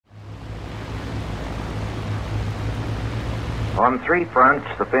On three fronts,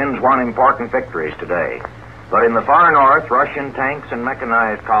 the Finns won important victories today. But in the far north, Russian tanks and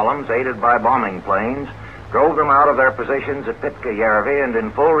mechanized columns, aided by bombing planes, drove them out of their positions at Pitkäjärvi and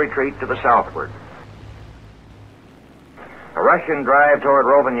in full retreat to the southward. A Russian drive toward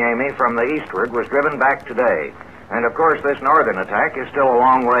Rovaniemi from the eastward was driven back today. And of course, this northern attack is still a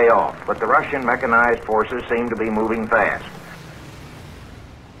long way off, but the Russian mechanized forces seem to be moving fast.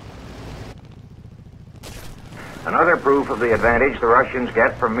 Another proof of the advantage the Russians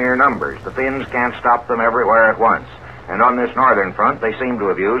get from mere numbers. The Finns can't stop them everywhere at once. And on this northern front, they seem to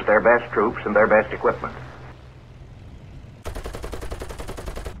have used their best troops and their best equipment.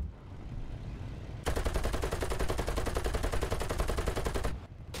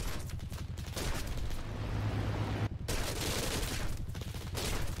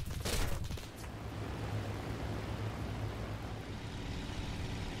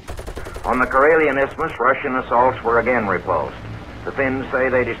 On the Karelian Isthmus, Russian assaults were again repulsed. The Finns say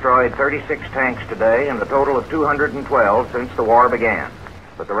they destroyed 36 tanks today and a total of 212 since the war began.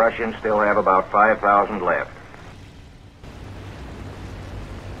 But the Russians still have about 5,000 left.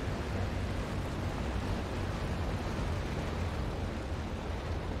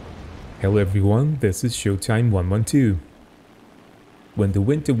 Hello everyone, this is Showtime 112. When the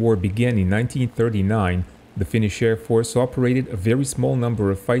Winter War began in 1939, the Finnish Air Force operated a very small number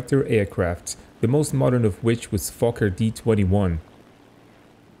of fighter aircraft, the most modern of which was Fokker D-21.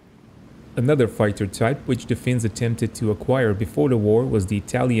 Another fighter type which the Finns attempted to acquire before the war was the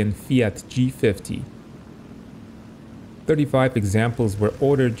Italian Fiat G.50. 35 examples were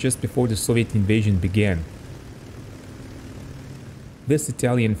ordered just before the Soviet invasion began. This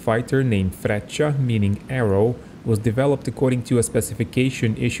Italian fighter, named Freccia, meaning arrow, was developed according to a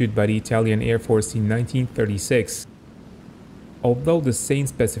specification issued by the Italian Air Force in 1936. Although the same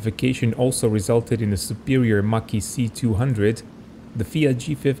specification also resulted in a superior Mach-E C-200, the Fiat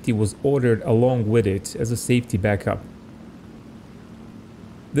G50 was ordered along with it as a safety backup.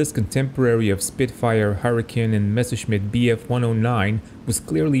 This contemporary of Spitfire, Hurricane and Messerschmitt Bf-109 was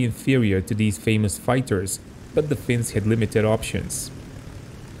clearly inferior to these famous fighters, but the Finns had limited options.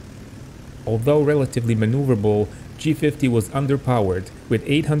 Although relatively maneuverable, G50 was underpowered with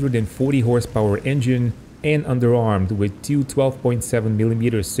 840 horsepower engine and underarmed with two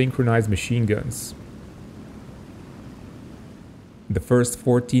 12.7mm synchronized machine guns. The first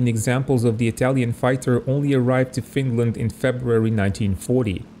 14 examples of the Italian fighter only arrived to Finland in February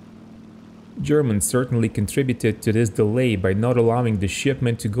 1940. Germans certainly contributed to this delay by not allowing the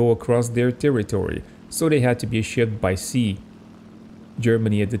shipment to go across their territory, so they had to be shipped by sea.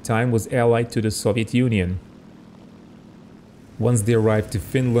 Germany at the time was allied to the Soviet Union. Once they arrived to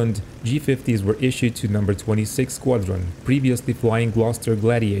Finland, G50s were issued to No. 26 Squadron, previously flying Gloster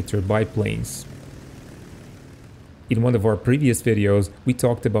Gladiator biplanes. In one of our previous videos, we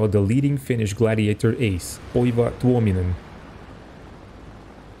talked about the leading Finnish Gladiator ace, Oiva Tuominen.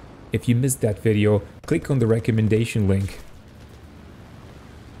 If you missed that video, click on the recommendation link.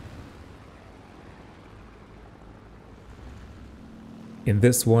 In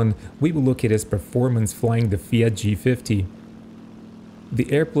this one, we will look at his performance flying the Fiat G50.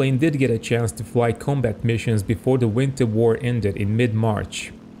 The airplane did get a chance to fly combat missions before the Winter War ended in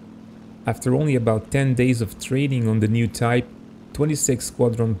mid-March. After only about 10 days of training on the new type, 26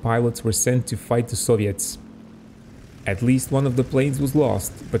 squadron pilots were sent to fight the Soviets. At least one of the planes was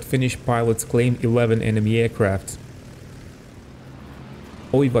lost, but Finnish pilots claimed 11 enemy aircraft.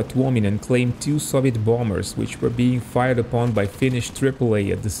 Oiva Tuominen claimed 2 Soviet bombers which were being fired upon by Finnish AAA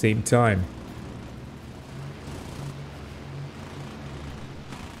at the same time.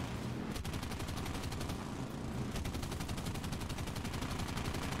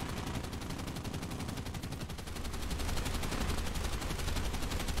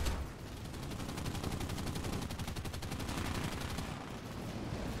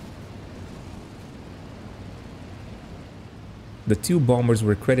 The 2 bombers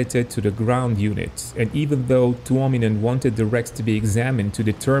were credited to the ground units, and even though Tuominen wanted the wrecks to be examined to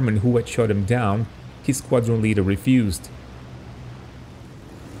determine who had shot him down, his squadron leader refused.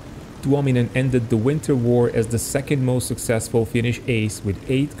 Tuominen ended the Winter War as the second most successful Finnish ace with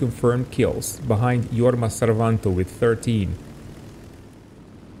 8 confirmed kills, behind Jorma Sarvanto with 13.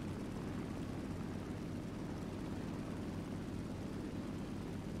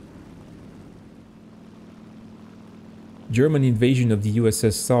 German invasion of the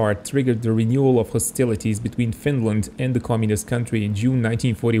USSR triggered the renewal of hostilities between Finland and the communist country in June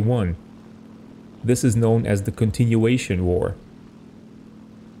 1941. This is known as the Continuation War.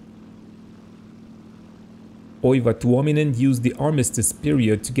 Oiva Tuominen used the armistice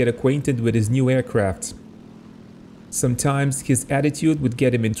period to get acquainted with his new aircraft. Sometimes his attitude would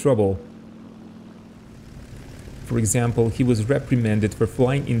get him in trouble. For example, he was reprimanded for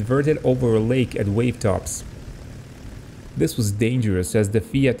flying inverted over a lake at wave tops. This was dangerous as the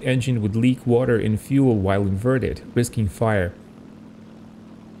Fiat engine would leak water and fuel while inverted, risking fire.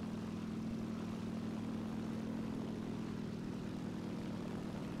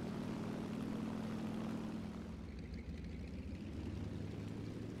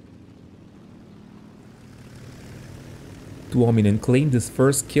 Tuominen claimed his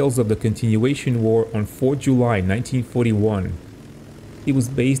first kills of the continuation war on 4 July 1941. He was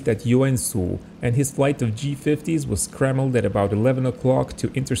based at Joensuu, and his flight of G-50s was scrambled at about 11 o'clock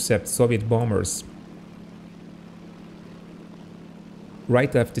to intercept Soviet bombers.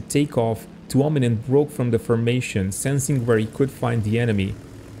 Right after takeoff, Tuominen broke from the formation, sensing where he could find the enemy.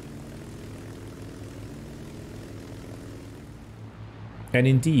 And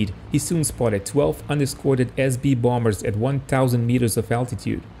indeed, he soon spotted 12 unescorted SB bombers at 1,000 meters of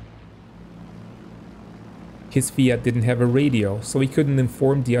altitude. His Fiat didn't have a radio, so he couldn't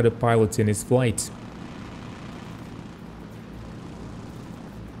inform the other pilots in his flight.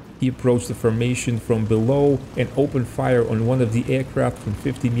 He approached the formation from below and opened fire on one of the aircraft from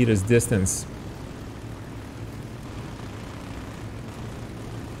 50 meters distance.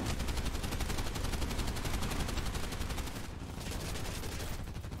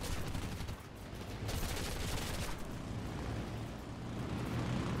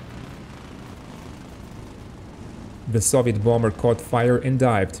 The Soviet bomber caught fire and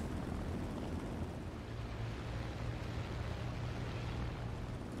dived.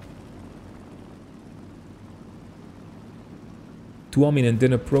 Tuominen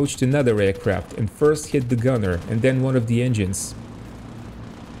then approached another aircraft and first hit the gunner and then one of the engines.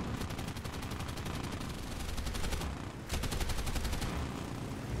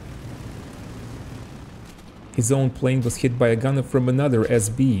 His own plane was hit by a gunner from another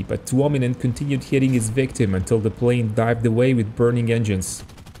SB, but Tuominen continued hitting his victim until the plane dived away with burning engines.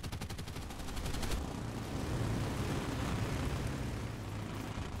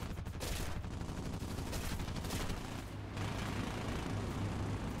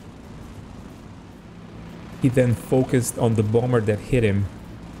 He then focused on the bomber that hit him.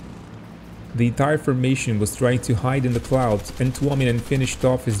 The entire formation was trying to hide in the clouds, and Tuominen finished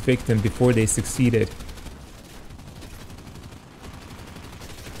off his victim before they succeeded.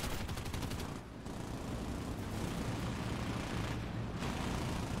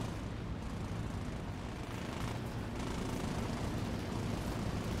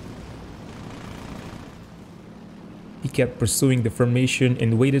 He kept pursuing the formation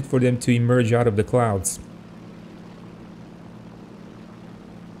and waited for them to emerge out of the clouds.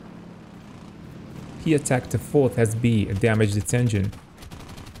 He attacked a fourth SB and damaged its engine.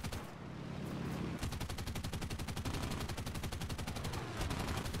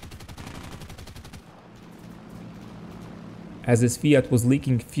 As his Fiat was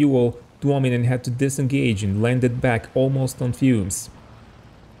leaking fuel, Tuominen had to disengage and landed back almost on fumes.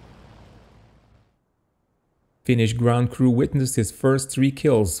 Finnish ground crew witnessed his first 3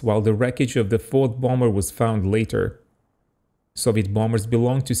 kills, while the wreckage of the 4th bomber was found later. Soviet bombers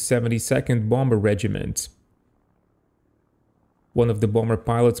belonged to 72nd Bomber Regiment. One of the bomber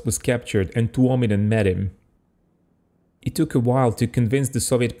pilots was captured and Tuominen met him. It took a while to convince the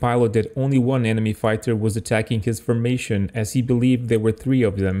Soviet pilot that only one enemy fighter was attacking his formation, as he believed there were 3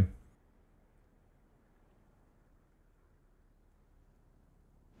 of them.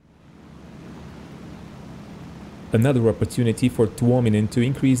 Another opportunity for Tuominen to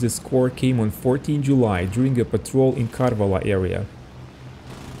increase his score came on 14 July during a patrol in Karvala area.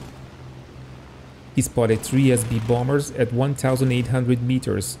 He spotted 3 SB bombers at 1,800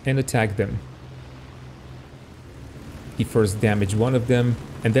 meters and attacked them. He first damaged one of them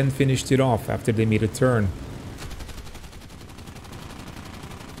and then finished it off after they made a turn.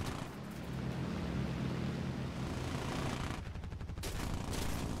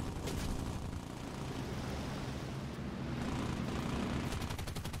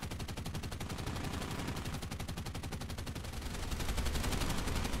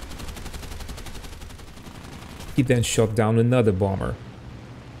 He then shot down another bomber.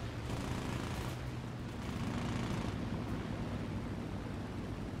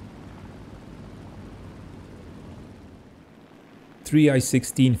 Three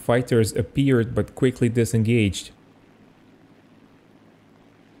I-16 fighters appeared but quickly disengaged.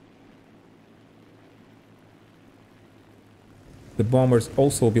 The bombers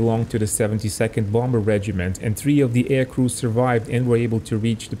also belonged to the 72nd Bomber Regiment, and 3 of the aircrew survived and were able to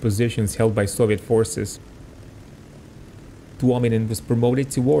reach the positions held by Soviet forces. Tuominen was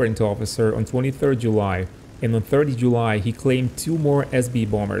promoted to warrant officer on 23 July. and on 30 July he claimed 2 more SB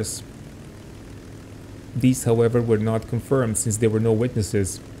bombers. These, however, were not confirmed since there were no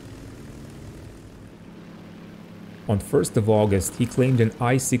witnesses. On 1st of August, he claimed an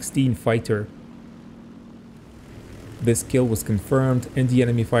I-16 fighter. This kill was confirmed, and the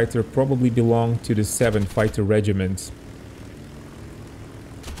enemy fighter probably belonged to the 7th Fighter Regiment.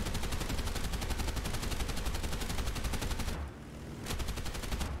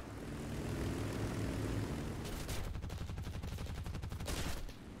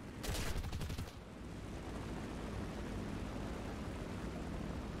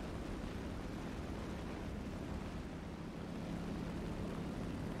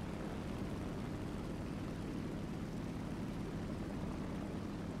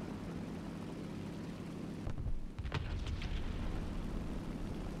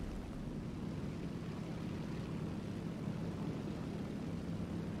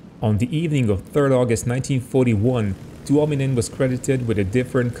 On the evening of 3rd August 1941, Tuominen was credited with a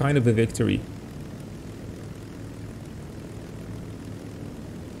different kind of a victory.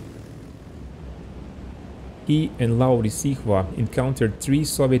 He and Lauri Sihva encountered 3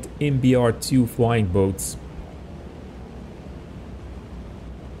 Soviet MBR-2 flying boats.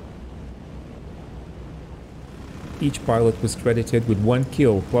 Each pilot was credited with 1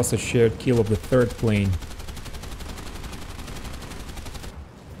 kill plus a shared kill of the 3rd plane.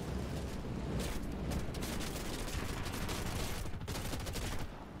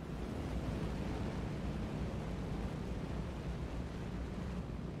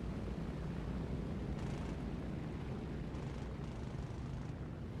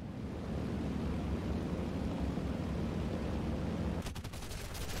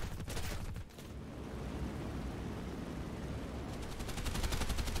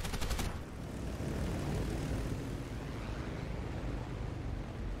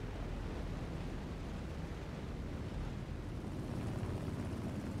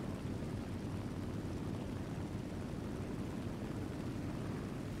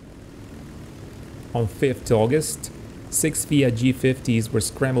 On 5th August, 6 Fiat G.50s were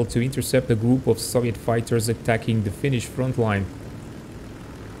scrambled to intercept a group of Soviet fighters attacking the Finnish front line.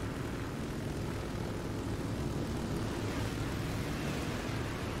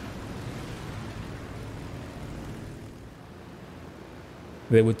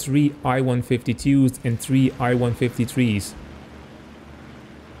 There were 3 I-152s and 3 I-153s.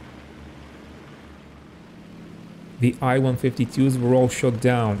 The I-152s were all shot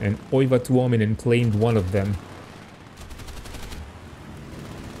down, and Oiva Tuominen claimed one of them.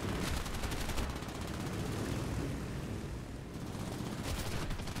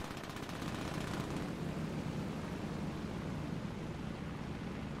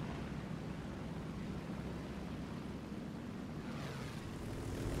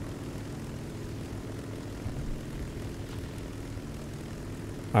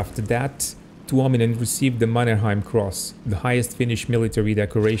 After that, Tuominen received the Mannerheim Cross, the highest Finnish military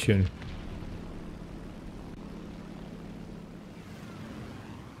decoration.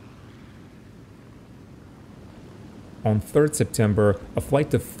 On 3rd September, a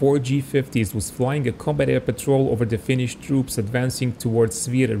flight of 4 G-50s was flying a combat air patrol over the Finnish troops advancing towards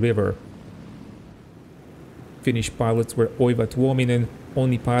Svir River. Finnish pilots were Oiva Tuominen,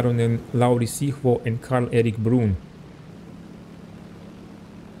 Onni Paronen, Lauri Sihvo and Karl-Erik Brun.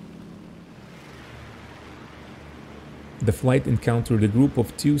 The flight encountered a group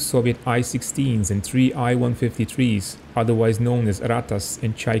of 2 Soviet I-16s and 3 I-153s, otherwise known as Ratas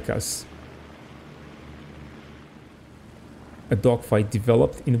and Chaikas. A dogfight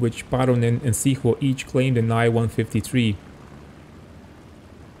developed in which Paronen and Sihvo each claimed an I-153.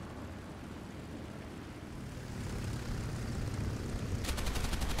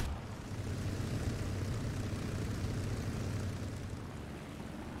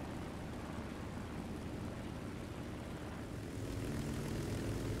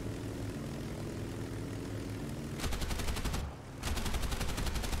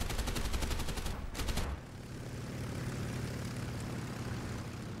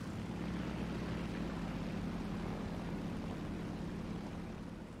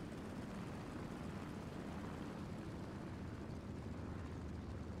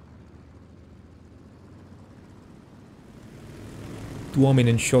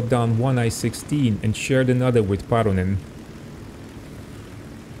 Tuominen shot down 1 I-16 and shared another with Paronen.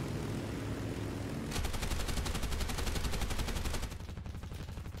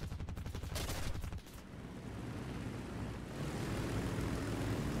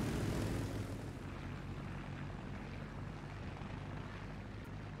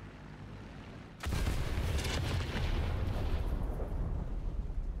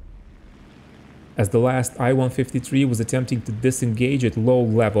 As the last I-153 was attempting to disengage at low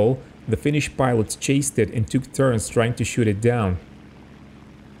level, the Finnish pilots chased it and took turns trying to shoot it down.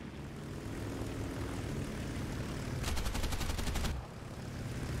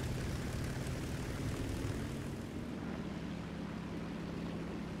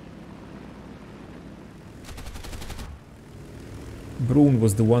 Brun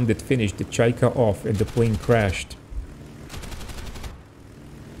was the one that finished the Chaika off and the plane crashed.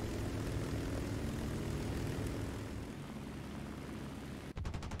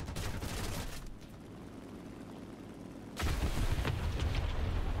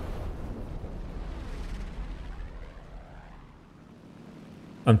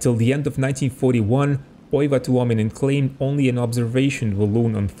 Until the end of 1941, Oiva Tuominen claimed only an observation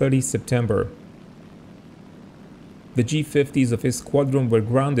balloon on 30 September. The G.50s of his squadron were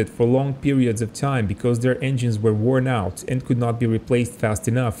grounded for long periods of time because their engines were worn out and could not be replaced fast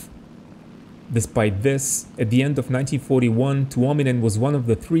enough. Despite this, at the end of 1941, Tuominen was one of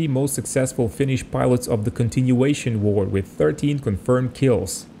the 3 most successful Finnish pilots of the continuation war with 13 confirmed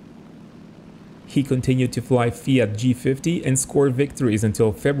kills. He continued to fly Fiat G.50 and score victories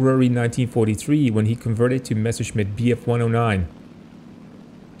until February 1943 when he converted to Messerschmitt Bf 109.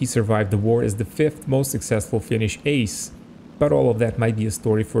 He survived the war as the 5th most successful Finnish ace, but all of that might be a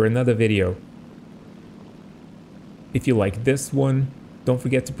story for another video. If you like this one, don't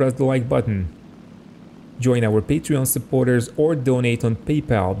forget to press the like button. Join our Patreon supporters or donate on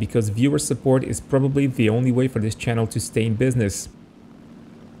PayPal because viewer support is probably the only way for this channel to stay in business.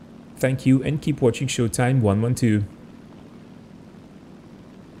 Thank you and keep watching Showtime 112.